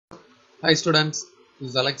Hi students, this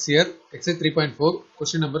is Alex here. Exercise 3.4,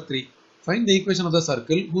 question number 3. Find the equation of the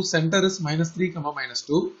circle whose center is minus 3, minus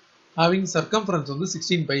 2, having circumference on the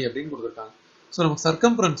 16 pi. So, we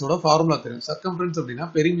circumference formula. Circumference is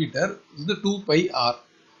perimeter is 2 pi r.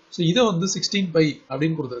 So, this is 16 pi. So,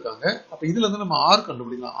 this is r.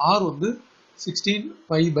 R is 16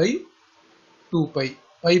 pi by 2 pi.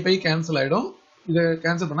 Pi cancel. This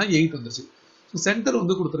cancel 8. So, center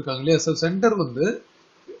is so, center is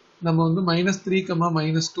நம்ம வந்து -3,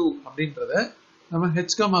 -2 அப்படின்றத நம்ம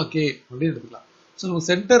h, k அப்படி எடுத்துக்கலாம். So நமக்கு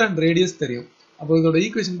centre and radius தெரியும். அப்போ இதோட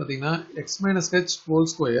ஈக்குவேஷன் பாத்தீங்கன்னா x - h whole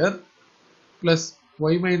square plus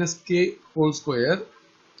y - k whole square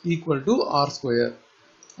equal to r square.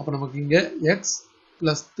 அப்ப நமக்கு இங்க x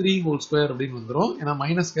plus 3 whole square அப்படினு வந்துரும். ஏனா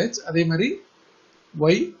 -h அதே மாதிரி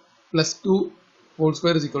y plus 2 whole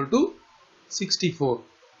square is equal to 64.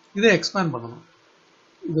 இதை எக்ஸ்பேண்ட் பண்ணனும்.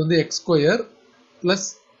 இது வந்து x square plus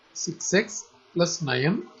 6x plus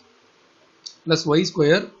 9 plus y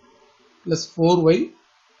square plus 4y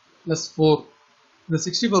plus 4. இந்த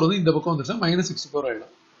 64 வந்து இந்த பக்கம் வந்துருச்சா -64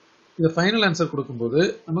 ஆயிடும். இத ஃபைனல் ஆன்சர் கொடுக்கும்போது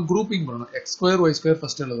நம்ம குரூப்பிங் பண்ணனும். x square y square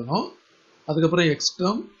first எழுதணும். அதுக்கு அப்புறம் x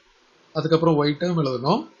term, அதுக்கு அப்புறம் y term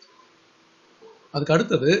எழுதணும். அதுக்கு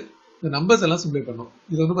அடுத்து இந்த நம்பர்ஸ் எல்லாம் சிம்ப்ளை பண்ணனும்.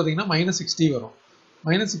 இது வந்து பாத்தீங்கன்னா -60 வரும்.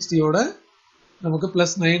 -60 ஓட நமக்கு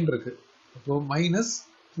 +9 இருக்கு. அப்போ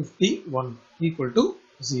 -51 equal to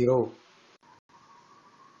 0.